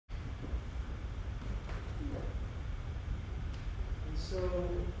So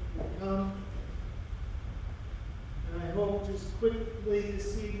we come, and I hope just quickly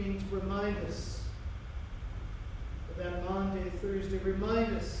this evening to remind us of that Maundy, Thursday,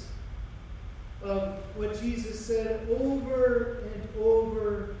 remind us of what Jesus said over and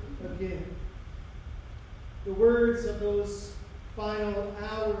over again. The words of those final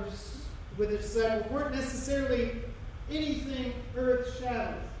hours with his disciples weren't necessarily anything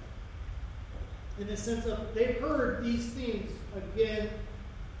earth-shattering, in the sense of they've heard these themes again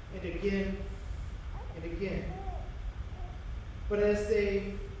and again and again. But as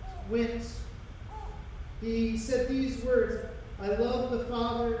they went, he said these words, "I love the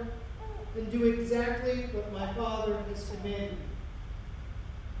Father and do exactly what my Father has commanded me."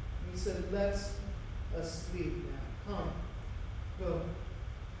 And he said, "Let us leave now. Come, go."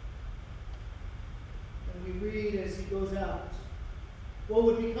 And we read as he goes out what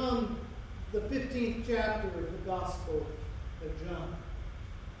would become the 15th chapter of the Gospel of John.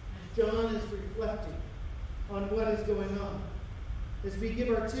 John is reflecting on what is going on as we give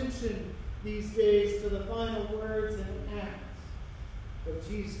our attention these days to the final words and acts of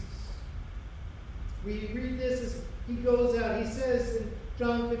Jesus. We read this as he goes out. He says in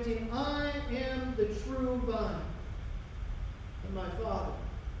John 15, "I am the true vine, and my Father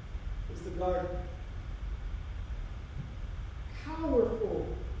is the gardener." Powerful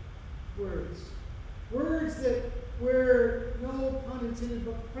words. Words that were, no pun intended,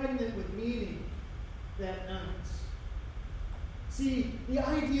 but pregnant with meaning that night. See, the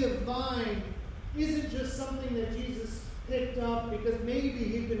idea of vine isn't just something that Jesus picked up because maybe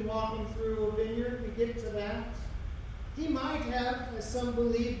he'd been walking through a vineyard. We get to that. He might have, as some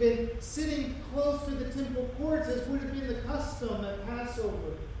believe, been sitting close to the temple courts, as would have been the custom at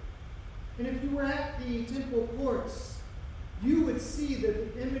Passover. And if you were at the temple courts, you would see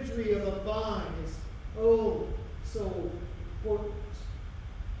that the imagery of a vine is, so important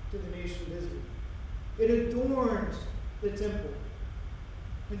to the nation of Israel. It adorned the temple.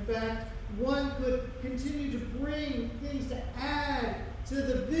 In fact, one could continue to bring things to add to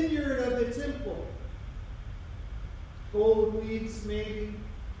the vineyard of the temple. Gold weeds, maybe,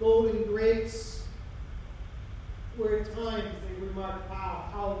 golden grapes, where at times they remark, wow,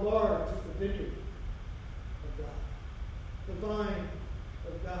 how large is the vineyard of God. The vine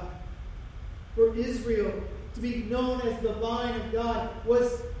of God. For Israel to be known as the vine of God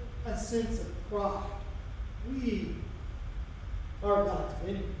was a sense of pride. We are God's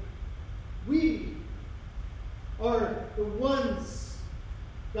vineyard. We are the ones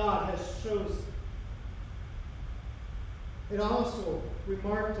God has chosen. It also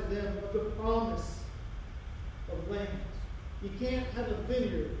remarked to them of the promise of land. You can't have a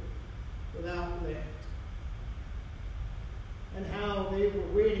vineyard without land. And how they were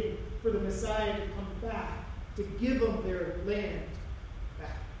waiting for the Messiah to come back to give them their land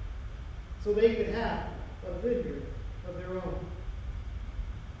back so they could have a vineyard of their own.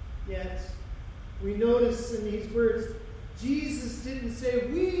 Yet, we notice in these words, Jesus didn't say,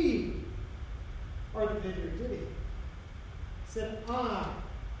 "We are the vineyard," did he? He said, I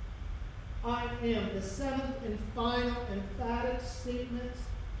am. The seventh and final emphatic statement,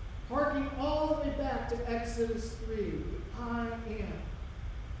 harking all the way back to Exodus 3. I am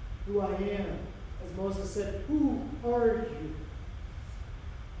who I am. As Moses said, "Who are you?"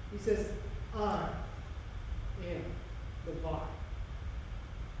 He says, I am the vine.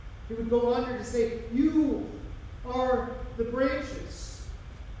 He would go on to say, you are the branches.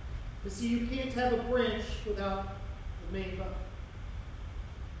 You see, you can't have a branch without the main vine.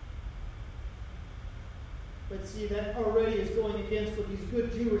 But see, that already is going against what these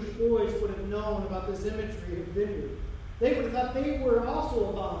good Jewish boys would have known about this imagery of vineyard. They would have thought they were also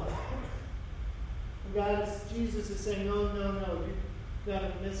a vine. And Jesus is saying, no, you've got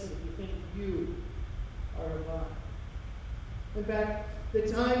to miss it if you think you are a vine. In fact, the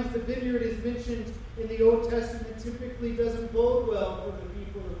times the vineyard is mentioned in the Old Testament typically doesn't bode well for the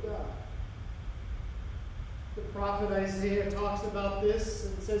people of God. The prophet Isaiah talks about this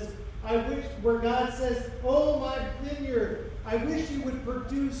and says, where God says, "Oh, my vineyard, I wish you would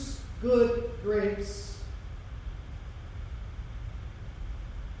produce good grapes."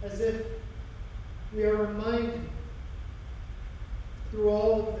 As if we are reminded through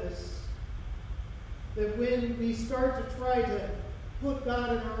all of this that when we start to try to put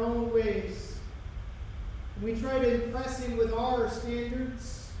God in our own ways, and we try to impress Him with our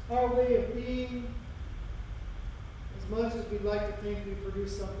standards, our way of being, as much as we'd like to think we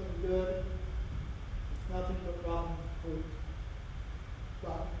produce something good, it's nothing but rotten fruit,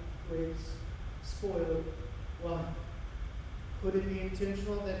 rotten grapes, spoiled wine. Could it be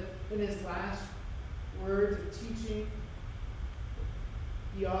intentional that in his last words of teaching,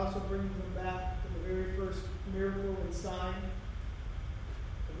 He also brings them back to the very first miracle and sign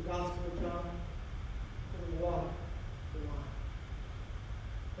of the Gospel of John, from the water to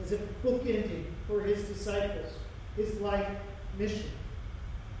wine. As if bookending for his disciples, his life mission.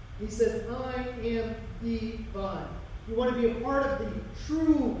 He says, I am the vine. You want to be a part of the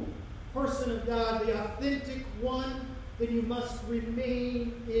true person of God, the authentic one, then you must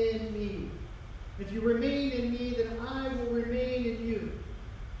remain in me. If you remain in me, then I will remain in you.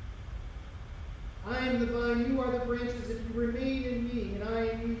 I am the vine, you are the branches. If you remain in me and I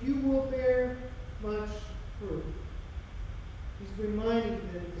in you, you will bear much fruit. He's reminding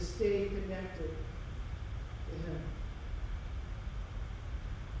them to stay connected to him.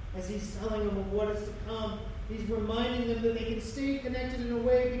 As he's telling them of what is to come, he's reminding them that they can stay connected in a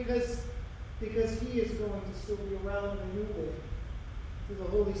way because he is going to still be around in a new way through the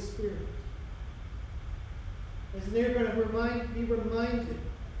Holy Spirit. As they're going to be reminded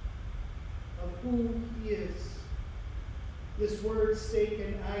of who he is. This word stay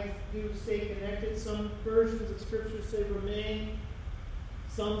connected. Some versions of Scripture say remain.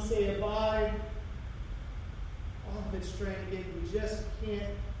 Some say abide. All of it's trying to get you just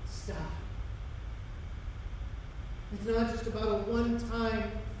can't stop. It's not just about a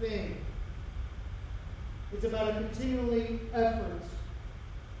one-time thing. It's about a continually effort.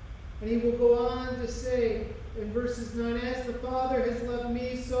 And he will go on to say in verses 9, as the Father has loved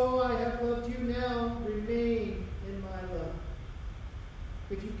me, so I have loved you. Now remain in my love.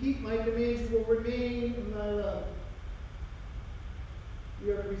 If you keep my commands, you will remain in my love.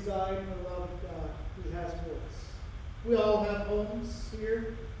 We are to reside in the love of God he has for us. We all have homes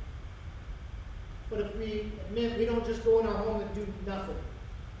here. But if we admit we don't just go in our home and do nothing.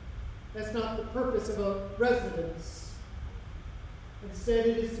 That's not the purpose of a residence. Instead,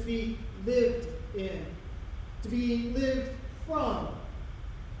 it is to be lived in, to be lived from,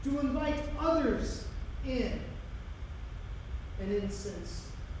 to invite others in. And in since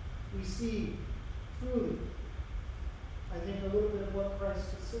we see truly, I think, a little bit of what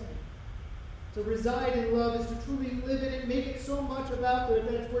Christ is saying. To reside in love is to truly live in it, make it so much about that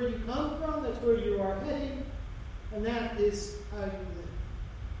that's where you come from, that's where you are heading, and that is how you live.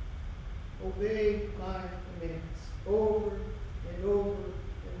 Obey my commands over and over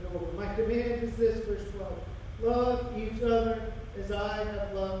and over. My command is this, verse 12. Love each other as I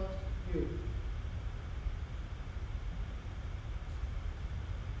have loved you.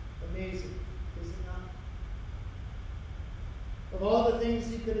 Amazing, is it not? Of all the things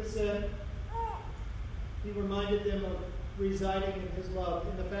he could have said, he reminded them of residing in his love,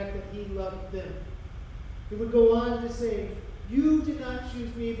 in the fact that he loved them. He would go on to say, you did not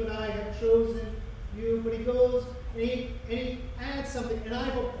choose me, but I have chosen you. But he goes and he adds something, and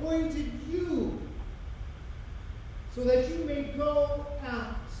I've appointed you so that you may go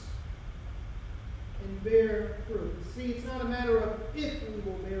out and bear fruit. See, it's not a matter of if we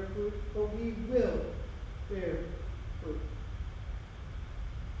will bear fruit, but we will bear fruit.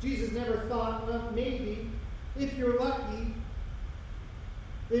 Jesus never thought, well, maybe, if you're lucky,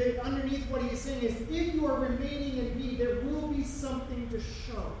 that underneath what he's saying is, if you are remaining in me, there will be something to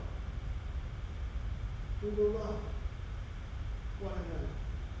show. We will love one another.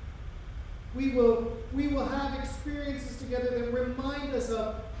 We will have experiences together that remind us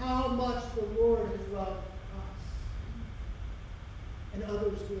of how much the Lord has loved us. And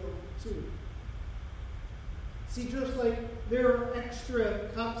others will too. See, just like there are extra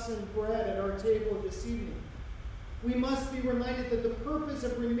cups and bread at our table this evening, we must be reminded that the purpose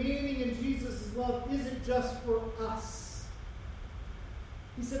of remaining in Jesus' love isn't just for us.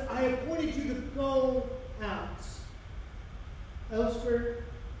 He said, I appointed you to go out. Elsewhere,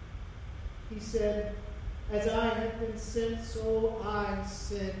 he said, as I have been sent, so I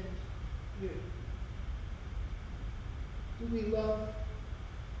send you. Do we love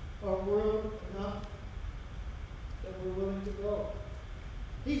our world enough that we're willing to go?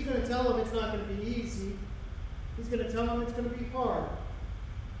 He's going to tell them it's not going to be easy. He's going to tell them it's going to be hard.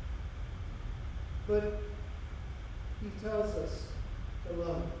 But he tells us to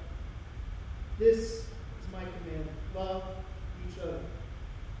love. This is my command. Love each other.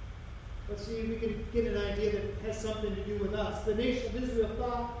 Let's see if we can get an idea that it has something to do with us. The nation of Israel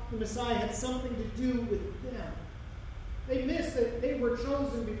thought the Messiah had something to do with them. They missed that they were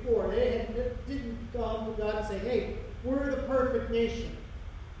chosen before. They didn't come to God and say, hey, we're the perfect nation.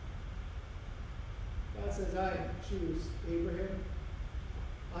 God says, I choose Abraham,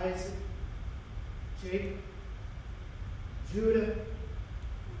 Isaac, Jacob, Judah.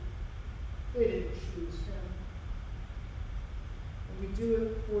 They didn't choose him. And we do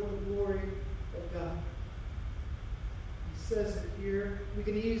it for the glory of God. He says it here. We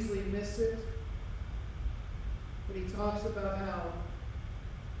can easily miss it. But he talks about how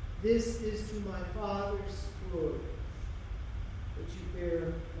this is to my Father's glory, that you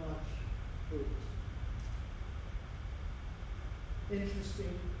bear much fruit.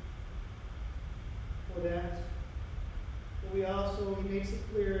 Interesting for that. But we also, he makes it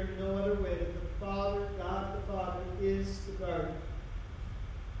clear in no other way that the Father, God the Father, is the gardener.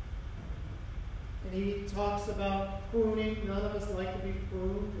 And he talks about pruning. None of us like to be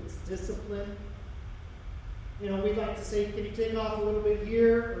pruned. It's discipline. You know, we'd like to say, can you take off a little bit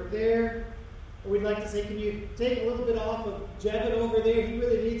here or there? Or we'd like to say, can you take a little bit off of Jebediah over there? He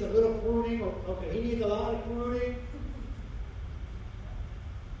really needs a little pruning. Or, okay, he needs a lot of pruning.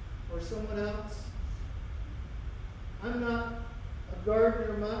 Or someone else. I'm not a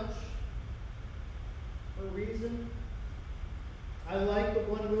gardener much for a reason. I like the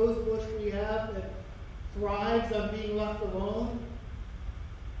one rose bush we have that thrives on being left alone.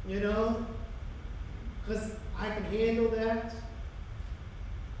 You know? Because I can handle that.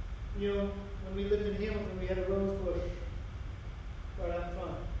 You know, when we lived in Hamilton, we had a rose bush right out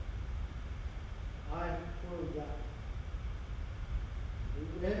front. I pruned that.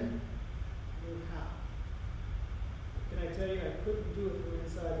 We then knew how. Can I tell you, I couldn't do it from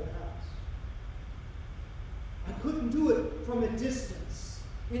inside the house. I couldn't do it from a distance.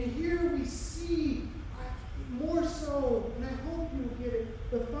 And here we see, more so, and I hope you'll get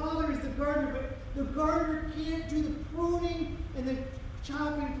it, the Father is the gardener, but the gardener can't do the pruning and the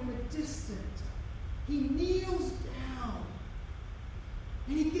chopping from a distance. He kneels down.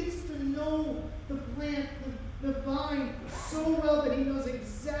 And he gets to know the plant, the vine, so well that he knows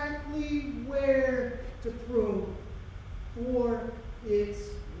exactly where to prune for its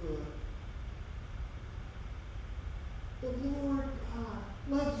good. The Lord God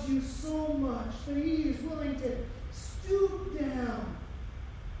loves you so much that he is willing to stoop down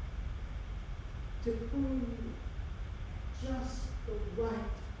to prune you just the right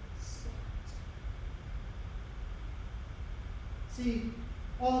spot. See,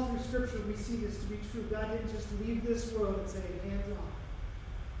 all through Scripture we see this to be true. God didn't just leave this world and say, hands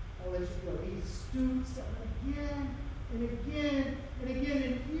off, I'll let you go. He stoops down again and again and again.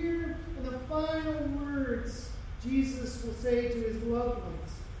 And here in the final words, Jesus will say to his loved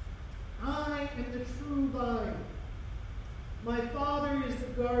ones, I am the true vine. My Father is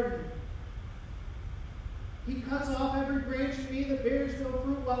the gardener. He cuts off every branch in me that bears no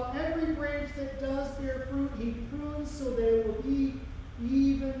fruit, while every branch that does bear fruit, he prunes so that it will be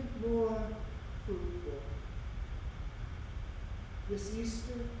even more fruitful. This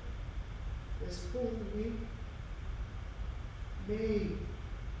Easter, this Holy Week, may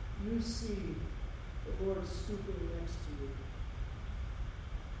you see the Lord stooping next to you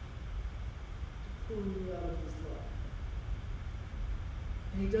to pull you out of his love.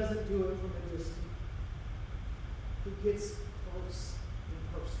 And he doesn't do it from a distance. He gets close in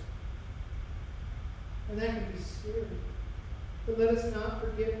person. And that can be scary. But let us not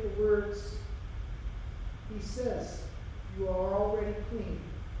forget the words he says, you are already clean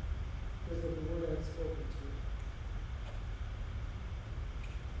because of the word I've spoken to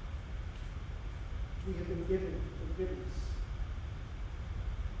you. We have been given forgiveness.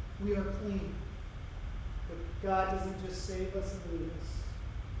 We are clean. But God doesn't just save us and leave us.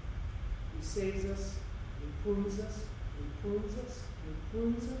 He saves us, he prunes us, he prunes us, he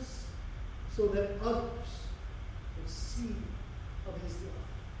prunes us, so that others will see of his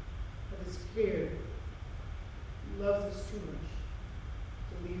love, of his care. He loves us too much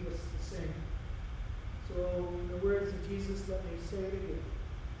to leave us the same. So in the words of Jesus, let me say it again.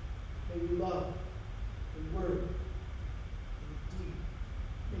 May you love in word and deed.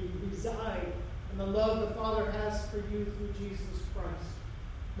 May you reside in the love the Father has for you through Jesus Christ.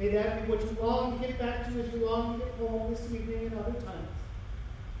 May that be what you long to get back to as you long to get home this evening and other times.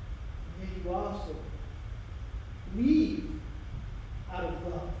 May you also leave out of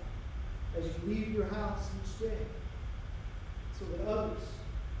love as you leave your house each day, so that others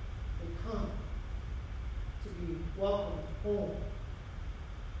can come to be welcomed home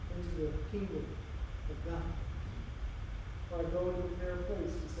into the kingdom of God. For I go to prepare a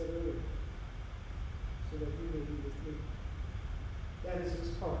place, he said earlier, so that you may be with me. That is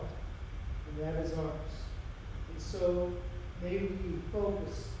his heart, and that is ours. And so may we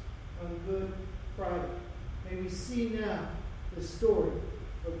focus on Good Friday. May we see now the story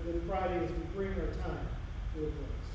of Good Friday as we bring our time to a close.